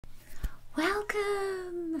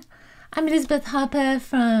Welcome! I'm Elizabeth Harper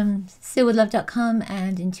from StillWithLove.com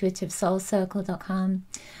and IntuitiveSoulCircle.com.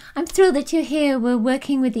 I'm thrilled that you're here. We're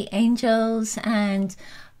working with the angels, and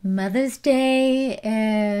Mother's Day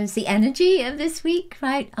is the energy of this week,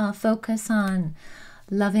 right? Our focus on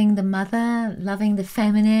loving the mother, loving the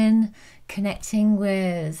feminine, connecting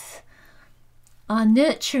with our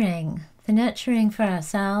nurturing, the nurturing for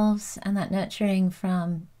ourselves and that nurturing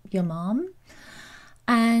from your mom.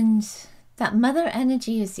 And that mother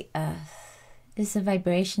energy is the earth, is the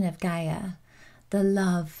vibration of Gaia, the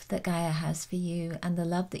love that Gaia has for you and the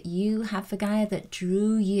love that you have for Gaia that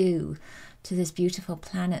drew you to this beautiful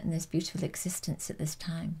planet and this beautiful existence at this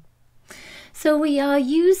time. So we are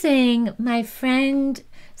using my friend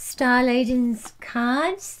Star Laden's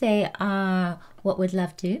cards. They are What Would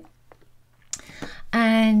Love Do?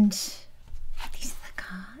 And these are the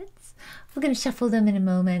cards. We're going to shuffle them in a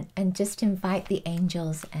moment and just invite the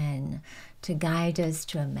angels in to guide us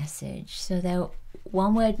to a message. So they're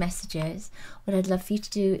one-word messages. What I'd love for you to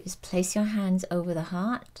do is place your hands over the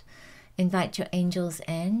heart, invite your angels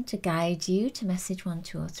in to guide you to message 1,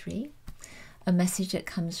 2, or 3, a message that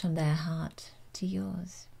comes from their heart to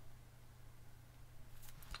yours.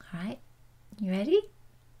 All right, you ready?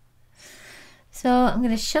 So I'm going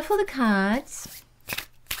to shuffle the cards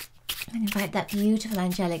and invite that beautiful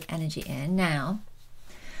angelic energy in. Now,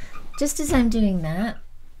 just as I'm doing that,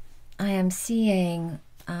 I am seeing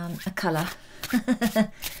a color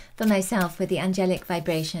for myself with the angelic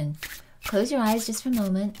vibration. Close your eyes just for a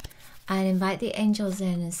moment and invite the angels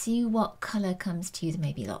in and see what color comes to you. There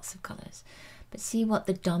may be lots of colors, but see what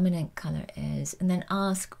the dominant color is, and then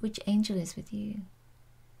ask which angel is with you.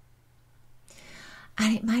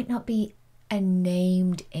 And it might not be a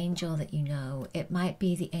named angel that you know. It might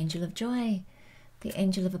be the angel of joy, the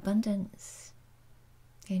angel of abundance,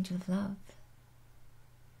 the angel of love.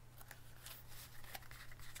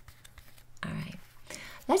 All right,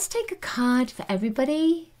 let's take a card for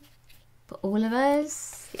everybody, for all of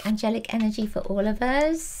us, the angelic energy for all of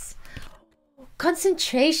us.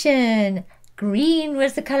 Concentration. Green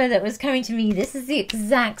was the color that was coming to me. This is the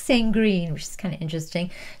exact same green, which is kind of interesting.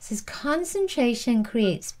 It says concentration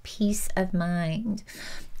creates peace of mind.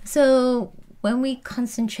 So when we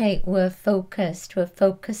concentrate, we're focused, we're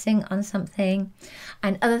focusing on something,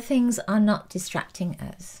 and other things are not distracting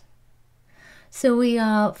us. So we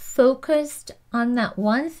are focused on that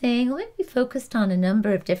one thing. We might be focused on a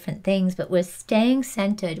number of different things, but we're staying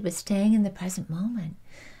centered. We're staying in the present moment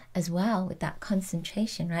as well with that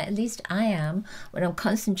concentration, right? At least I am. When I'm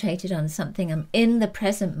concentrated on something, I'm in the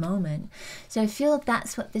present moment. So I feel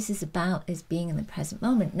that's what this is about, is being in the present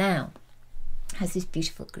moment. Now, it has this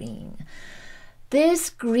beautiful green. This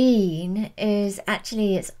green is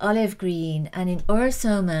actually, it's olive green, and in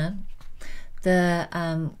Aura-Soma, the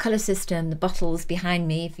color system, the bottles behind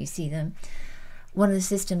me, if you see them, one of the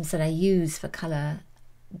systems that I use for color,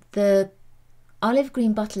 the olive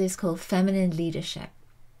green bottle is called Feminine Leadership.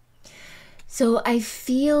 So I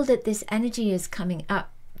feel that this energy is coming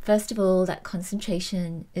up. First of all, that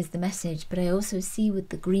concentration is the message, but I also see with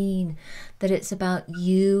the green that it's about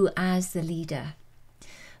you as the leader.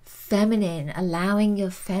 Feminine, allowing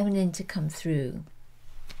your feminine to come through.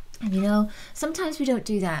 And you know, sometimes we don't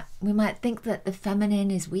do that. We might think that the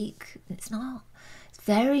feminine is weak. It's not. It's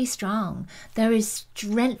very strong. There is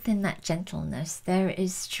strength in that gentleness. There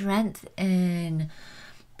is strength in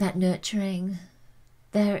that nurturing.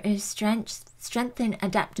 There is strength in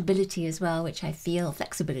adaptability as well, which I feel,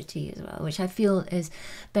 flexibility as well, which I feel is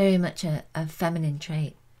very much a feminine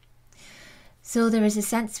trait. So there is a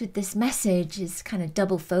sense with this message is kind of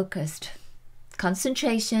double focused.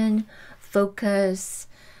 Concentration, focus,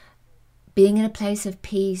 being in a place of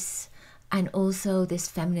peace, and also this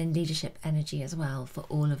feminine leadership energy as well for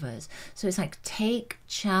all of us. So it's like, take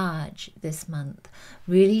charge this month.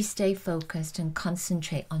 Really stay focused and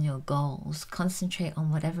concentrate on your goals. Concentrate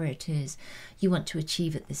on whatever it is you want to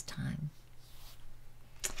achieve at this time.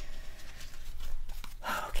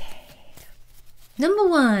 Okay. Number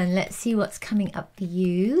 1, let's see what's coming up for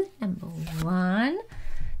you. Number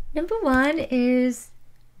one is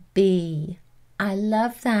B. I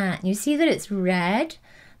love that. You see that it's red.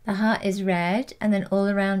 The heart is red, and then all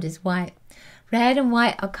around is white. Red and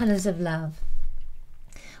white are colors of love.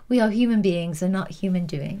 We are human beings and not human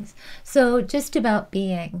doings. So just about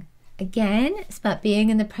being. Again, it's about being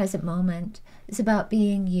in the present moment. It's about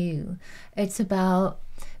being you. It's about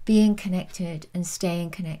being connected and staying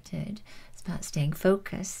connected. It's about staying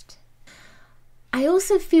focused. I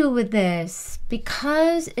also feel with this,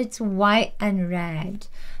 because it's white and red,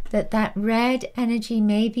 that red energy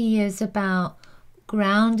maybe is about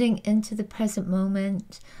grounding into the present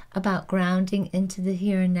moment, about grounding into the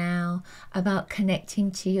here and now, about connecting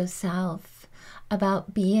to yourself,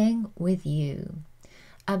 about being with you,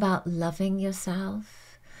 about loving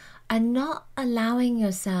yourself, and not allowing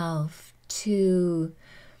yourself to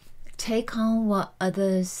take on what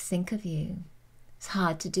others think of you. It's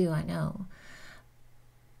hard to do, I know.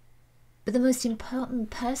 But the most important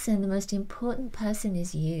person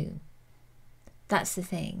is you. That's the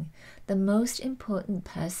thing. The most important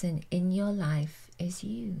person in your life is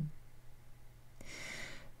you.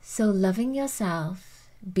 So loving yourself,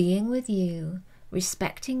 being with you,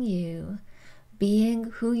 respecting you, being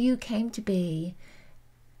who you came to be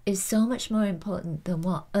is so much more important than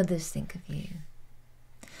what others think of you.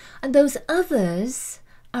 And those others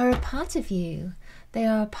are a part of you. They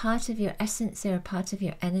are a part of your essence. They're a part of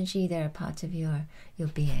your energy. They're a part of your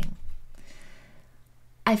being.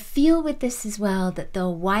 I feel with this as well that the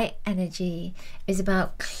white energy is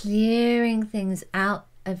about clearing things out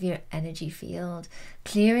of your energy field,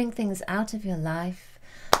 clearing things out of your life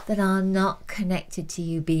that are not connected to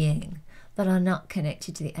you being, that are not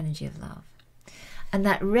connected to the energy of love. And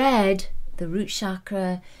that red, the root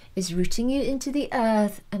chakra, is rooting you into the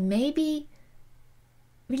earth and maybe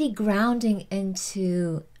really grounding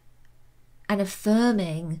into and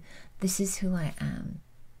affirming, this is who I am.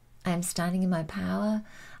 I am standing in my power,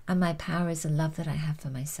 and my power is the love that I have for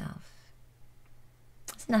myself.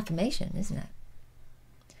 It's an affirmation, isn't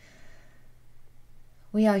it?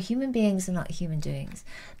 We are human beings and not human doings.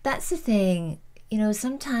 That's the thing. You know,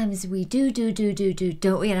 sometimes we do,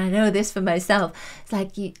 don't we? And I know this for myself. It's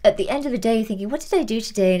like you, at the end of the day, thinking, what did I do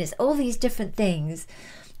today? And it's all these different things.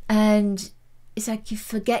 And it's like you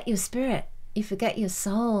forget your spirit. You forget your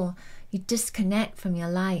soul. You disconnect from your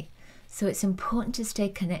light. So it's important to stay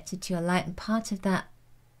connected to your light. And part of that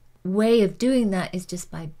way of doing that is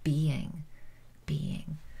just by being.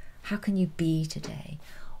 Being. How can you be today?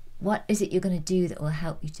 What is it you're going to do that will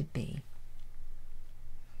help you to be?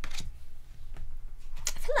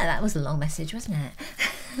 I feel like that was a long message, wasn't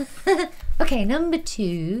it? Okay, number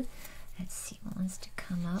 2. Let's see what wants to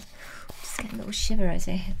come up. Just get a little shiver as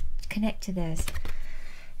I connect to this.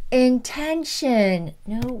 Intention.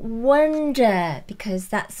 No wonder, because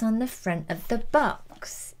that's on the front of the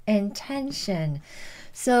box. Intention.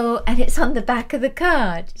 So, and it's on the back of the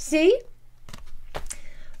card. See?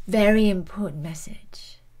 Very important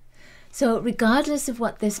message. So regardless of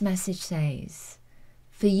what this message says,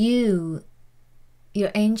 for you,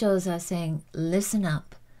 your angels are saying, listen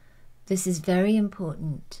up. This is very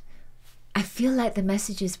important. I feel like the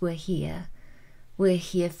message is we're here. We're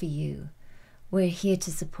here for you. We're here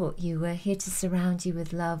to support you. We're here to surround you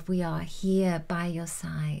with love. We are here by your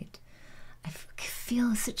side. I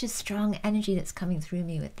feel such a strong energy that's coming through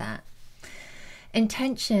me with that.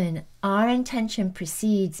 Intention. Our intention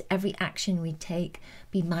precedes every action we take.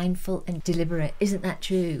 Be mindful and deliberate. Isn't that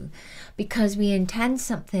true? Because we intend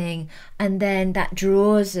something and then that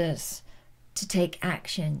draws us to take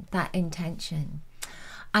action, that intention.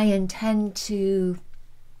 I intend to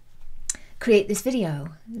create this video.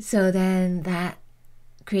 So then that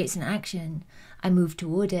creates an action. I move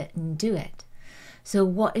toward it and do it. So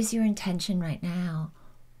what is your intention right now?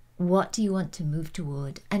 What do you want to move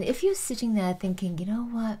toward? And if you're sitting there thinking, you know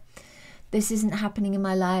what, this isn't happening in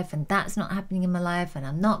my life and that's not happening in my life and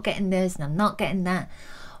I'm not getting this and I'm not getting that.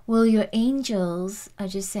 Well, your angels are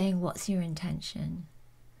just saying, what's your intention?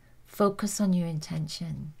 Focus on your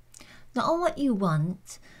intention. Not on what you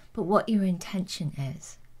want, but what your intention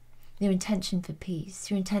is. Your intention for peace,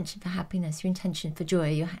 your intention for happiness, your intention for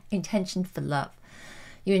joy, your intention for love,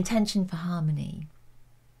 your intention for harmony.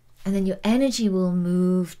 And then your energy will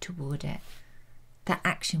move toward it. That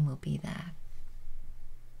action will be there.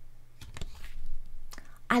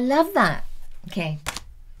 I love that. Okay.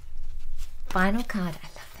 Final card. I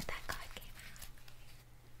love that that card came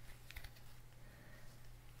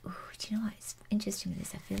out. Ooh, do you know what? It's interesting with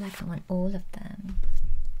this. I feel like I want all of them.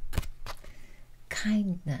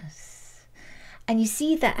 Kindness. And you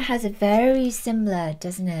see that has a very similar,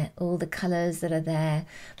 doesn't it? All the colours that are there.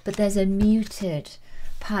 But there's a muted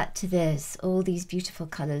part to this. All these beautiful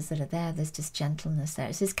colours that are there. There's just gentleness there.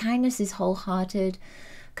 It says kindness is wholehearted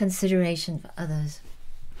consideration for others.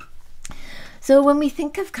 So when we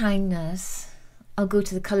think of kindness, I'll go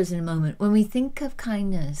to the colours in a moment. When we think of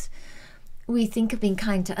kindness, we think of being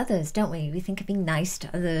kind to others, don't we? We think of being nice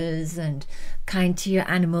to others and kind to your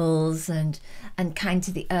animals and kind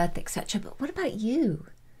to the earth, etc. But what about you?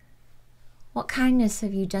 What kindness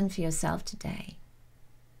have you done for yourself today?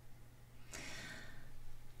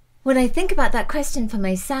 When I think about that question for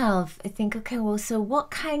myself, I think, okay, well, so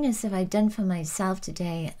what kindness have I done for myself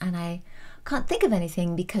today? And I can't think of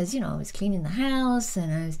anything because, I was cleaning the house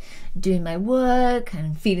and I was doing my work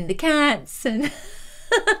and feeding the cats and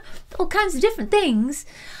all kinds of different things,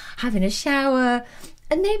 having a shower.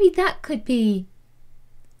 And maybe that could be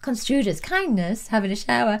construed as kindness, having a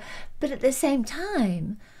shower. But at the same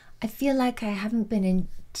time, I feel like I haven't been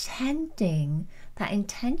intending, that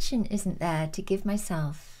intention isn't there to give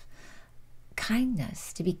myself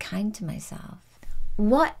kindness, to be kind to myself.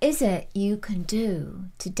 What is it you can do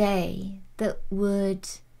today that would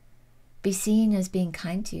be seen as being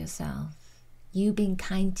kind to yourself? You being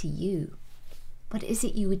kind to you. What is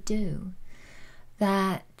it you would do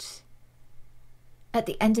that at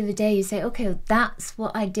the end of the day you say, okay, that's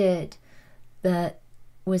what I did that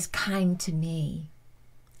was kind to me,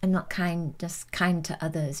 and not kind, just kind to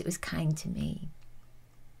others. It was kind to me.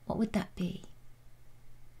 What would that be?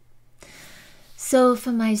 So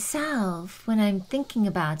for myself, when I'm thinking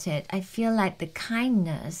about it, I feel like the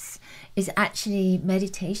kindness is actually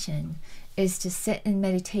meditation, is to sit in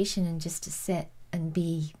meditation and just to sit and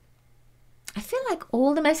be. I feel like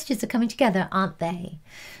all the messages are coming together, aren't they?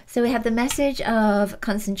 So we have the message of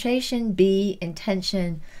concentration, be,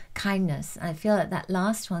 intention, kindness. I feel like that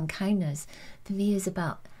last one, kindness, for me is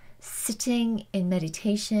about sitting in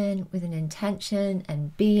meditation with an intention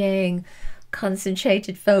and being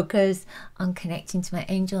concentrated focus on connecting to my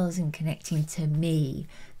angels and connecting to me,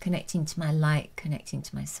 connecting to my light, connecting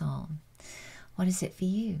to my soul. What is it for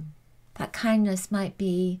you? That kindness might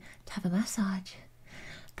be to have a massage.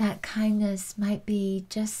 That kindness might be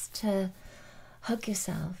just to hug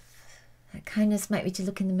yourself. That kindness might be to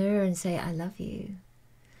look in the mirror and say, I love you.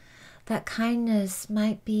 That kindness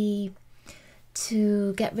might be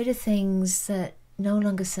to get rid of things that no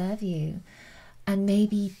longer serve you and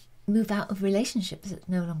maybe move out of relationships that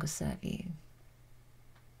no longer serve you.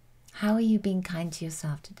 How are you being kind to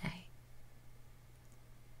yourself today?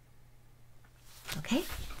 Okay?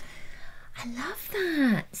 I love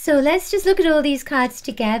that. So let's just look at all these cards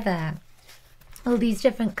together. All these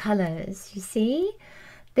different colors. You see?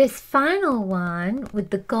 This final one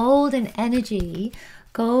with the golden energy.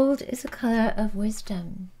 Gold is a color of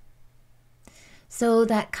wisdom. So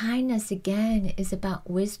that kindness again is about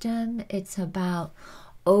wisdom. It's about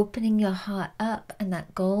opening your heart up, and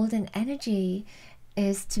that golden energy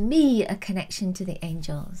is to me a connection to the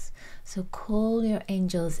angels. So call your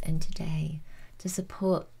angels in today to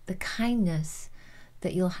support the kindness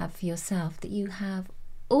that you'll have for yourself, that you have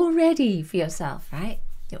already for yourself, right?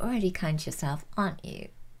 You're already kind to yourself, aren't you?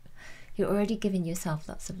 You're already giving yourself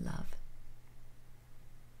lots of love.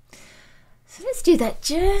 So let's do that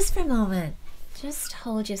just for a moment. Just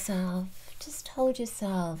hold yourself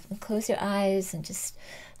and close your eyes and just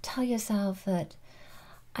tell yourself that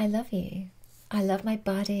I love you. I love my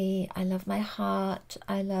body. I love my heart.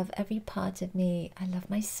 I love every part of me. I love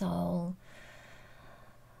my soul.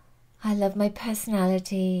 I love my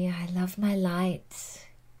personality. I love my light.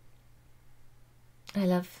 I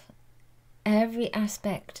love every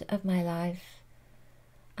aspect of my life.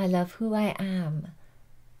 I love who I am,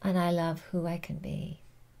 and I love who I can be.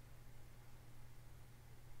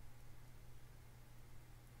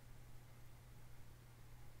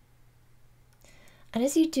 And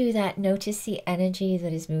as you do that, notice the energy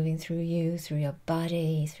that is moving through you, through your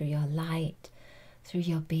body, through your light, through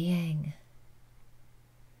your being.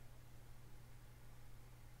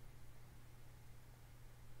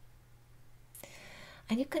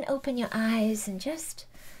 And you can open your eyes and just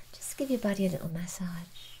give your body a little massage.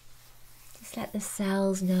 Just let the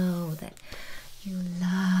cells know that you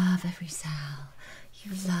love every cell.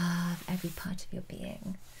 You love every part of your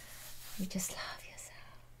being. You just love yourself.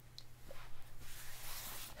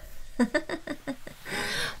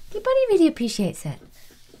 Your body really appreciates it.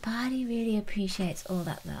 Body really appreciates all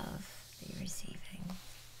that love that you're receiving.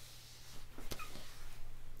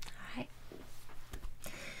 All right.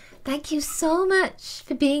 Thank you so much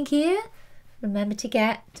for being here. Remember to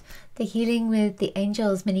get the Healing with the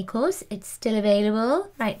Angels mini course. It's still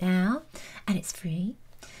available right now and it's free.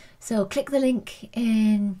 So click the link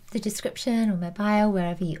in the description or my bio,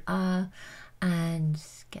 wherever you are, and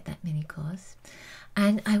get that mini course.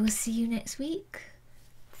 And I will see you next week.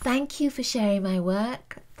 Thank you for sharing my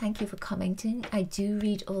work. Thank you for commenting. I do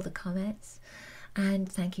read all the comments. And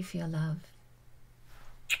thank you for your love.